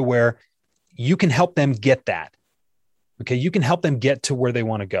situation by where you can help them get that. Okay. You can help them get to where they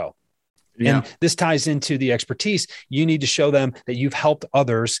want to go. Yeah. And this ties into the expertise. You need to show them that you've helped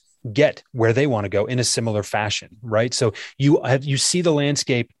others get where they want to go in a similar fashion, right? So you see the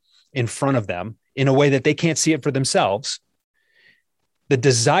landscape in front of them in a way that they can't see it for themselves. The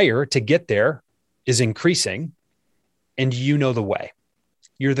desire to get there is increasing, and you know the way.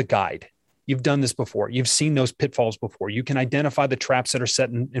 You're the guide. You've done this before. You've seen those pitfalls before. You can identify the traps that are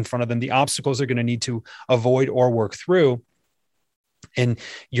set in front of them, the obstacles they're going to need to avoid or work through. And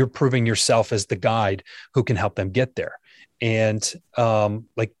you're proving yourself as the guide who can help them get there. And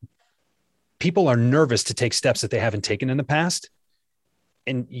like people are nervous to take steps that they haven't taken in the past.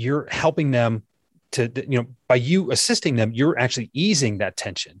 And you're helping them to, by you assisting them, you're actually easing that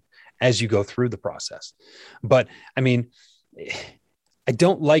tension as you go through the process. But I mean, I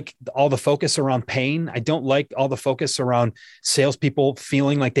don't like all the focus around pain. I don't like all the focus around salespeople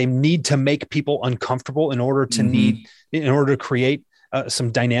feeling like they need to make people uncomfortable in order to create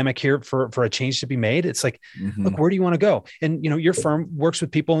some dynamic here for a change to be made. It's like, look, where do you want to go? And, your firm works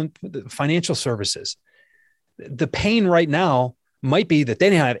with people in financial services. The pain right now might be that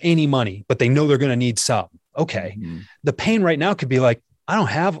they don't have any money, but they know they're going to need some. Okay. The pain right now could be like, I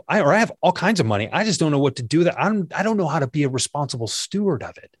have all kinds of money. I just don't know what to do with it. I don't know how to be a responsible steward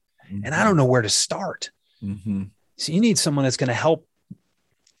of it. And I don't know where to start. So you need someone that's going to help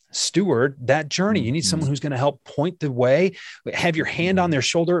steward that journey. You need someone who's going to help point the way, have your hand on their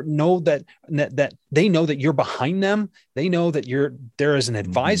shoulder, know that they know that you're behind them. They know that you're there as an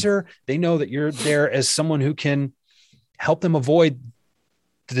advisor. They know that you're there as someone who can help them avoid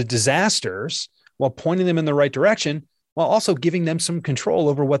the disasters while pointing them in the right direction, while also giving them some control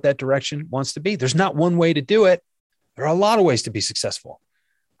over what that direction wants to be. There's not one way to do it. There are a lot of ways to be successful.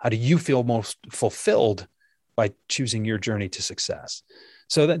 How do you feel most fulfilled by choosing your journey to success?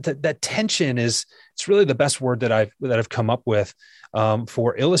 So that tension it's really the best word that I've come up with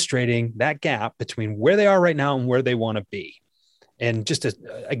for illustrating that gap between where they are right now and where they want to be. And just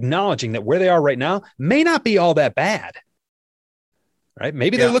acknowledging that where they are right now may not be all that bad. Right?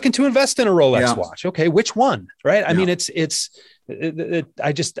 Maybe they're looking to invest in a Rolex watch. Okay, which one? Right? I mean, I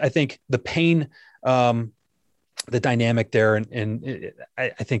think the pain, the dynamic there, and I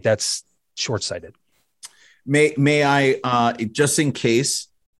think that's short-sighted. May I just in case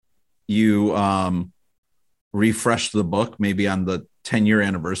you refresh the book, maybe on the 10-year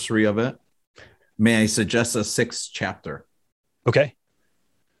anniversary of it, may I suggest a 6th chapter? Okay.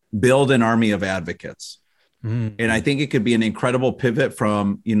 Build an army of advocates. And I think it could be an incredible pivot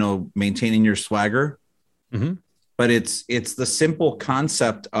from, maintaining your swagger. But it's the simple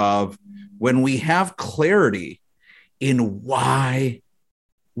concept of when we have clarity in why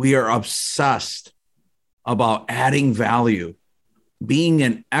we are obsessed about adding value, being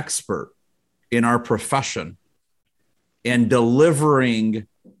an expert in our profession, and delivering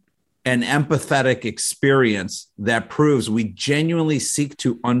an empathetic experience that proves we genuinely seek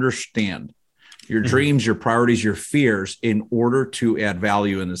to understand your dreams, your priorities, your fears in order to add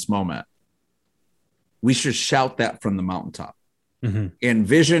value in this moment. We should shout that from the mountaintop. And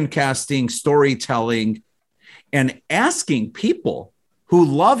vision casting, storytelling, and asking people who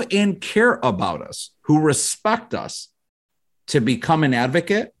love and care about us, who respect us, to become an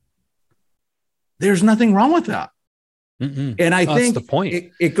advocate. There's nothing wrong with that. And I think that's the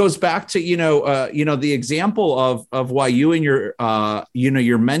point. It goes back to, the example of why you and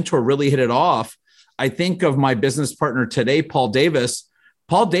your mentor really hit it off. I think of my business partner today, Paul Davis.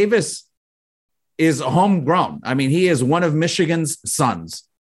 Paul Davis is homegrown. I mean, he is one of Michigan's sons,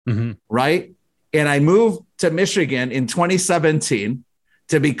 right? And I moved to Michigan in 2017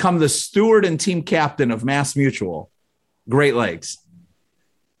 to become the steward and team captain of Mass Mutual, Great Lakes.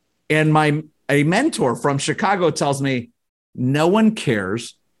 And a mentor from Chicago tells me, no one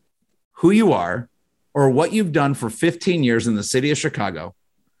cares who you are or what you've done for 15 years in the city of Chicago.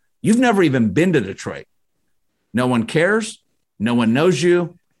 You've never even been to Detroit. No one cares. No one knows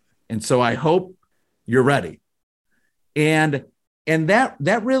you. And so I hope you're ready. And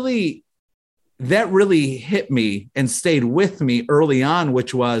that really hit me and stayed with me early on,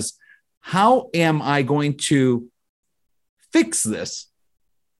 which was, how am I going to fix this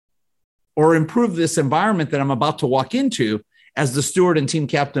or improve this environment that I'm about to walk into as the steward and team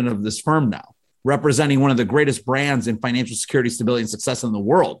captain of this firm now, representing one of the greatest brands in financial security, stability, and success in the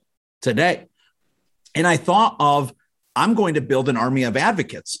world today? And I thought of, I'm going to build an army of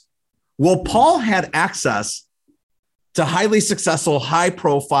advocates. Well, Paul had access to highly successful, high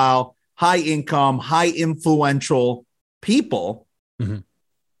profile, high income, high influential people. Mm-hmm.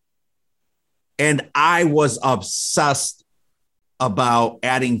 And I was obsessed about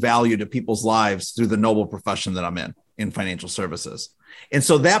adding value to people's lives through the noble profession that I'm in financial services. And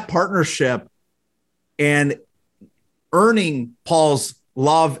so that partnership and earning Paul's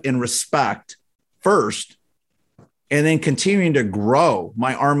love and respect first, and then continuing to grow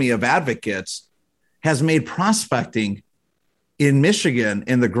my army of advocates, has made prospecting in Michigan,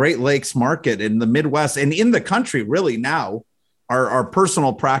 in the Great Lakes market, in the Midwest, and in the country, really now, our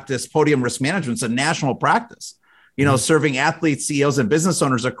personal practice, Podium Risk Management, is a national practice, serving athletes, CEOs, and business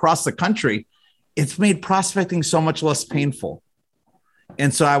owners across the country. It's made prospecting so much less painful.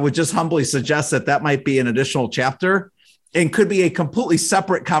 And so I would just humbly suggest that might be an additional chapter and could be a completely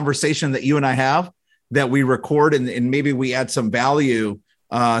separate conversation that you and I have, that we record, and maybe we add some value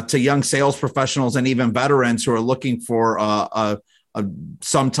to young sales professionals and even veterans who are looking for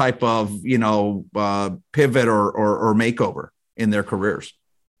some type of pivot or makeover in their careers.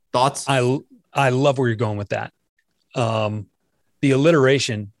 Thoughts? I love where you're going with that. The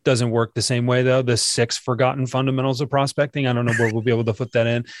alliteration doesn't work the same way, though. The 6 forgotten fundamentals of prospecting. I don't know where we'll be able to put that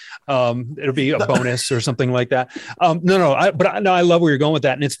in. It'll be a bonus or something like that. I love where you're going with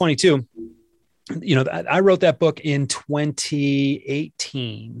that. And it's funny too. I wrote that book in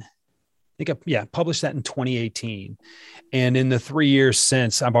 2018. I published that in 2018. And in the 3 years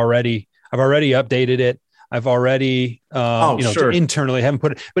since, I've already updated it. I've already, internally haven't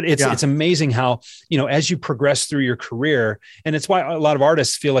put it, but it's amazing how, as you progress through your career, and it's why a lot of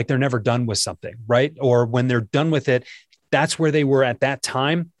artists feel like they're never done with something, right? Or when they're done with it, that's where they were at that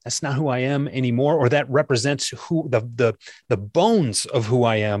time. That's not who I am anymore. Or that represents who the bones of who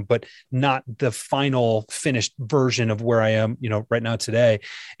I am, but not the final finished version of where I am, right now today.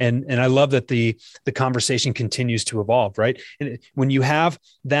 And I love that the conversation continues to evolve, right? And when you have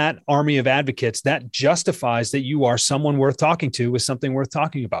that army of advocates, that justifies that you are someone worth talking to with something worth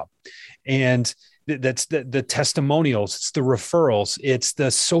talking about. And that's the testimonials, it's the referrals, it's the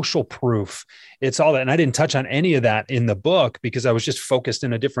social proof, it's all that. And I didn't touch on any of that in the book because I was just focused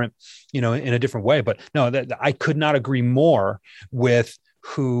in a different way. But no, I could not agree more with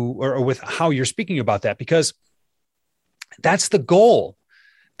with how you're speaking about that, because that's the goal.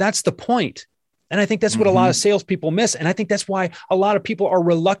 That's the point. And I think that's what a lot of salespeople miss. And I think that's why a lot of people are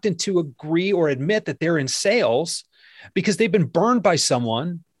reluctant to agree or admit that they're in sales, because they've been burned by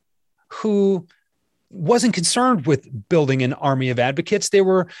someone who wasn't concerned with building an army of advocates. They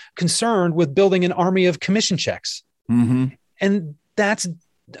were concerned with building an army of commission checks. Mm-hmm. And that's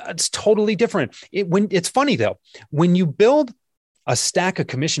totally different. It's funny though, when you build a stack of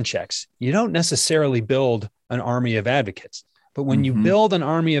commission checks, you don't necessarily build an army of advocates. But when you build an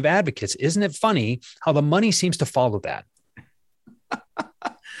army of advocates, isn't it funny how the money seems to follow that?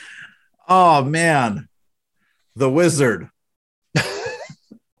 Oh man, the wizard.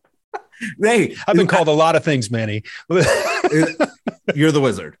 Hey, I've been called a lot of things, Manny. You're the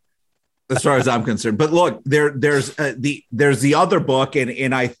wizard, as far as I'm concerned. But look, there's the other book,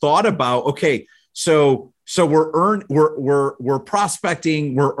 and I thought about, okay, so we're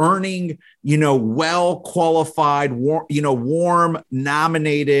prospecting, we're earning, well qualified, warm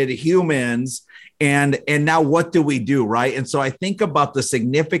nominated humans, and now what do we do, right? And so I think about the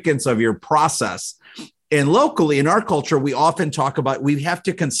significance of your process. And locally in our culture, we often talk about, we have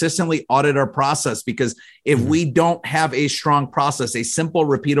to consistently audit our process, because if we don't have a strong process, a simple,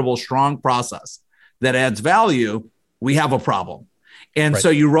 repeatable, strong process that adds value, we have a problem. And so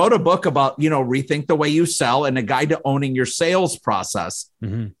you wrote a book about, rethink the way you sell and a guide to owning your sales process.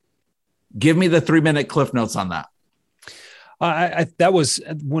 Mm-hmm. Give me the 3-minute cliff notes on that. That was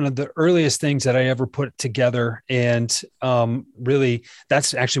one of the earliest things that I ever put together. And really,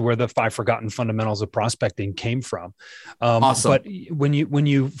 that's actually where the 5 Forgotten Fundamentals of Prospecting came from. Awesome. But when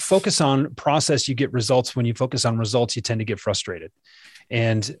you focus on process, you get results. When you focus on results, you tend to get frustrated.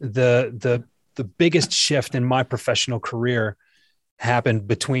 And the biggest shift in my professional career happened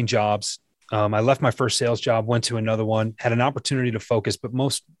between jobs. I left my first sales job, went to another one, had an opportunity to focus, but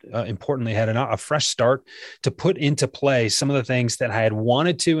most importantly, had a fresh start to put into play some of the things that I had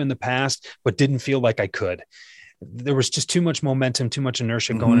wanted to in the past, but didn't feel like I could. There was just too much momentum, too much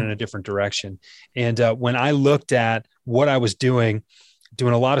inertia going in a different direction. And when I looked at what I was doing a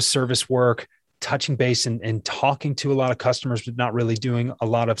lot of service work, touching base and talking to a lot of customers, but not really doing a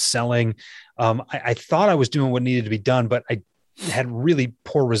lot of selling. I thought I was doing what needed to be done, but I had really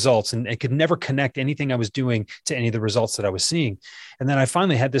poor results and could never connect anything I was doing to any of the results that I was seeing. And then I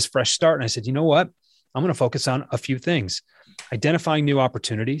finally had this fresh start and I said, you know what? I'm going to focus on a few things: identifying new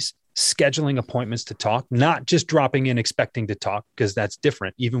opportunities, scheduling appointments to talk, not just dropping in expecting to talk, because that's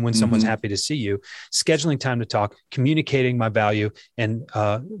different. Even when someone's happy to see you, scheduling time to talk, communicating my value, and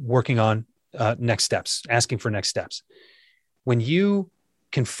working on next steps, asking for next steps. When you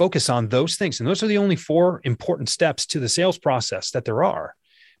can focus on those things, and those are the only 4 important steps to the sales process that there are.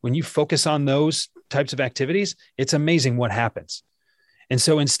 When you focus on those types of activities, it's amazing what happens. And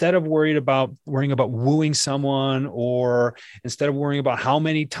so instead of worrying about wooing someone, or instead of worrying about how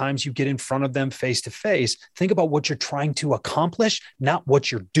many times you get in front of them face to face, think about what you're trying to accomplish, not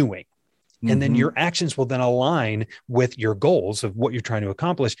what you're doing. And then your actions will then align with your goals of what you're trying to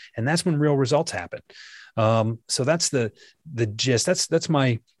accomplish. And that's when real results happen. So that's the gist. That's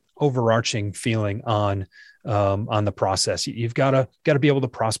my overarching feeling on the process. You've got to be able to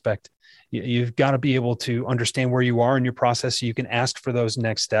prospect. You've got to be able to understand where you are in your process so you can ask for those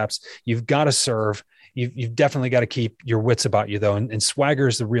next steps. You've got to serve. You've definitely got to keep your wits about you, though. And swagger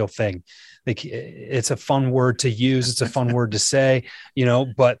is the real thing. Like, it's a fun word to use. It's a fun word to say,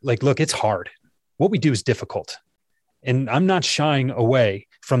 but look, it's hard. What we do is difficult. And I'm not shying away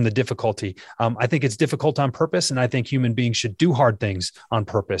from the difficulty. I think it's difficult on purpose. And I think human beings should do hard things on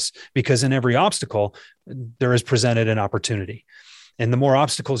purpose, because in every obstacle, there is presented an opportunity. And the more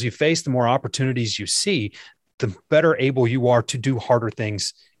obstacles you face, the more opportunities you see, the better able you are to do harder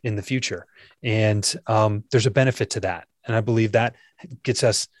things in the future. And there's a benefit to that. And I believe that gives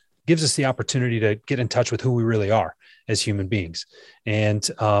us the opportunity to get in touch with who we really are as human beings. And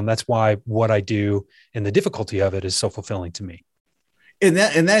that's why what I do and the difficulty of it is so fulfilling to me. And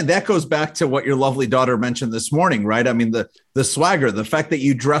that goes back to what your lovely daughter mentioned this morning, right? I mean, the swagger, the fact that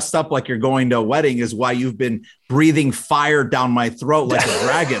you dressed up like you're going to a wedding is why you've been breathing fire down my throat like a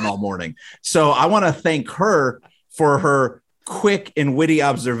dragon all morning. So I want to thank her for her quick and witty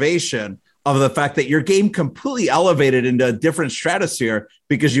observation of the fact that your game completely elevated into a different stratosphere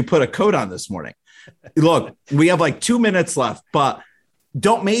because you put a coat on this morning. Look, we have like 2 minutes left, but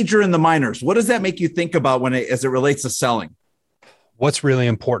don't major in the minors. What does that make you think about as it relates to selling? What's really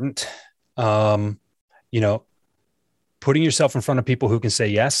important, putting yourself in front of people who can say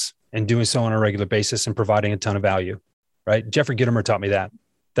yes, and doing so on a regular basis and providing a ton of value, right? Jeffrey Gitomer taught me that.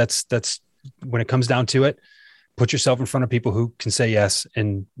 That's when it comes down to it, put yourself in front of people who can say yes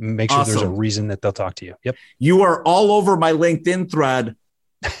and make sure there's a reason that they'll talk to you. Yep. You are all over my LinkedIn thread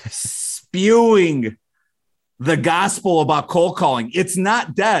spewing the gospel about cold calling. It's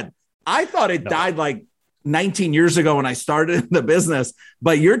not dead. I thought it died like 19 years ago when I started in the business,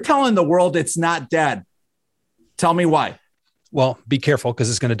 but you're telling the world it's not dead. Tell me why. Well, be careful, because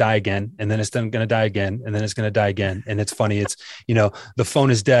it's going to die again, and then it's going to die again, and then it's going to die again. And it's funny. It's, the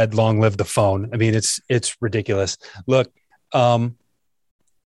phone is dead. Long live the phone. I mean, it's ridiculous. Look, there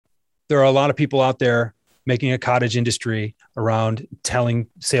are a lot of people out there making a cottage industry around telling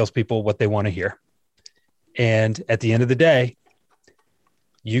salespeople what they want to hear. And at the end of the day,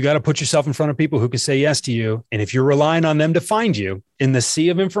 you got to put yourself in front of people who can say yes to you. And if you're relying on them to find you in the sea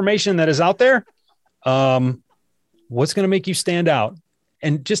of information that is out there, what's going to make you stand out?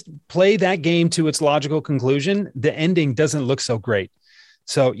 And just play that game to its logical conclusion. The ending doesn't look so great.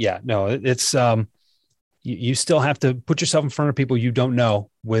 So yeah, no, it's you still have to put yourself in front of people you don't know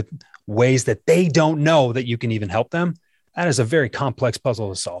with ways that they don't know that you can even help them. That is a very complex puzzle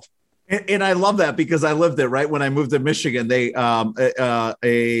to solve. And I love that, because I lived it, right? When I moved to Michigan, they an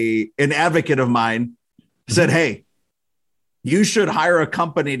advocate of mine said, hey, you should hire a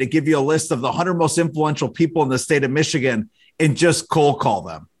company to give you a list of the 100 most influential people in the state of Michigan and just cold call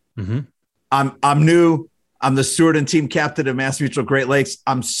them. Mm-hmm. I'm new. I'm the steward and team captain of Mass Mutual Great Lakes.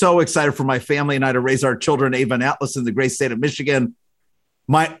 I'm so excited for my family and I to raise our children, Ava and Atlas, in the great state of Michigan.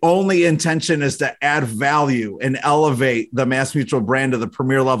 My only intention is to add value and elevate the MassMutual brand to the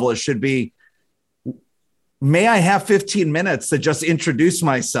premier level it should be. May I have 15 minutes to just introduce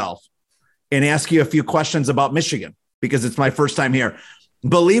myself and ask you a few questions about Michigan, because it's my first time here.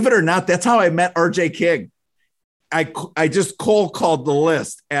 Believe it or not, that's how I met RJ King. I just cold called the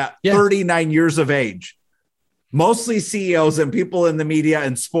list at 39 years of age, mostly CEOs and people in the media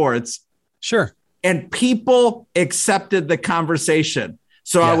and sports. Sure. And people accepted the conversation.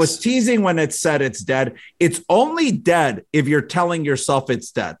 So I was teasing when it said it's dead. It's only dead if you're telling yourself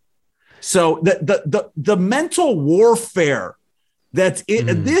it's dead. So the mental warfare that's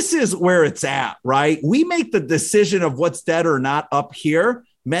it. This is where it's at, right? We make the decision of what's dead or not up here.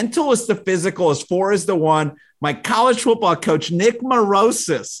 Mental is the physical, as 4 is the 1. My college football coach, Nick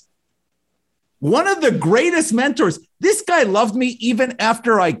Morosis, one of the greatest mentors. This guy loved me even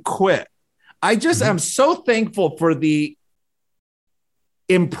after I quit. I just am so thankful for the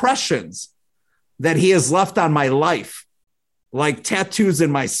impressions that he has left on my life, like tattoos in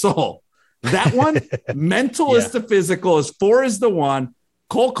my soul. That one, mental is the physical, as 4 is the 1.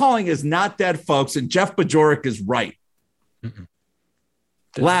 Cold calling is not dead, folks. And Jeff Bajorek is right.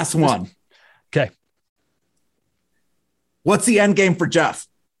 Last one. Okay. What's the end game for Jeff?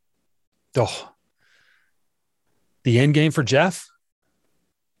 Oh, the end game for Jeff?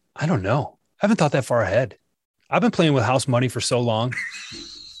 I don't know. I haven't thought that far ahead. I've been playing with house money for so long.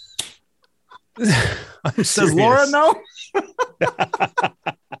 Does Laura know?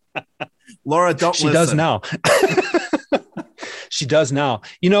 Laura, don't listen. She does now. She does now.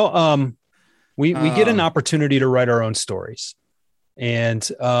 You know, we get an opportunity to write our own stories. And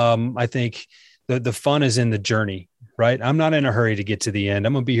I think the fun is in the journey, right? I'm not in a hurry to get to the end.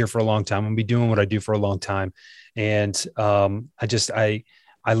 I'm going to be here for a long time. I'm going to be doing what I do for a long time. And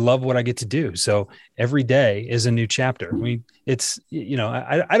I love what I get to do. So every day is a new chapter. It's, you know,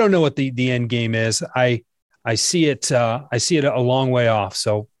 I don't know what the end game is. I see it a long way off.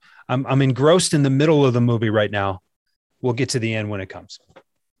 So I'm engrossed in the middle of the movie right now. We'll get to the end when it comes.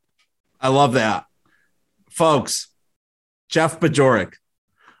 I love that. Folks, Jeff Bajorek.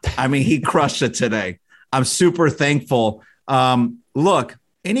 I mean, he crushed it today. I'm super thankful. Look,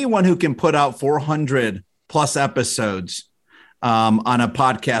 anyone who can put out 400 plus episodes on a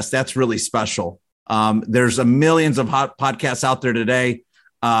podcast, that's really special. There's millions of hot podcasts out there today.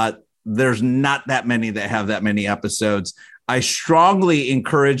 There's not that many that have that many episodes. I strongly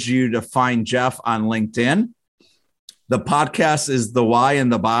encourage you to find Jeff on LinkedIn. The podcast is The Why and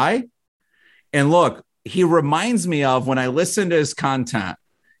the Buy. And look, he reminds me of, when I listen to his content,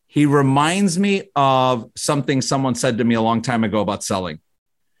 he reminds me of something someone said to me a long time ago about selling.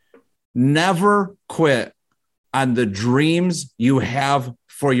 Never quit on the dreams you have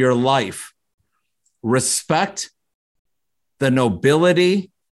for your life. Respect the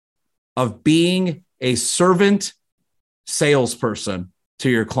nobility of being a servant salesperson to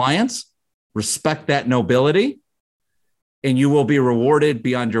your clients. Respect that nobility, and you will be rewarded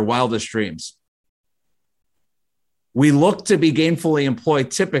beyond your wildest dreams. We look to be gainfully employed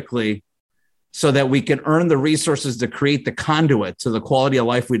typically so that we can earn the resources to create the conduit to the quality of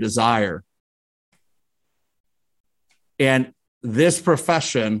life we desire. And this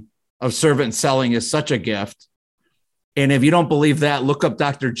profession of servant selling is such a gift. And if you don't believe that, look up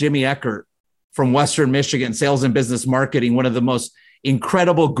Dr. Jimmy Eckert from Western Michigan, sales and business marketing, one of the most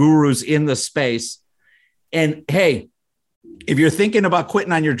incredible gurus in the space. And hey, if you're thinking about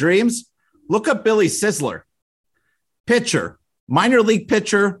quitting on your dreams, look up Billy Sizzler. Pitcher, minor league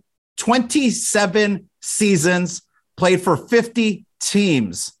pitcher, 27 seasons, played for 50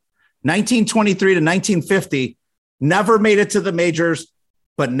 teams, 1923 to 1950, never made it to the majors,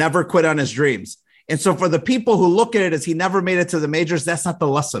 but never quit on his dreams. And so for the people who look at it as he never made it to the majors, that's not the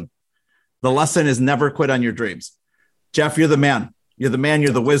lesson. The lesson is never quit on your dreams. Jeff, you're the man. You're the man,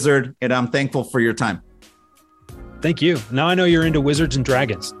 you're the wizard, and I'm thankful for your time. Thank you. Now I know you're into wizards and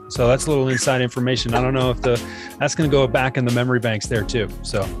dragons. So that's a little inside information. I don't know if that's going to go back in the memory banks there too.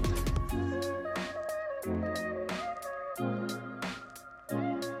 So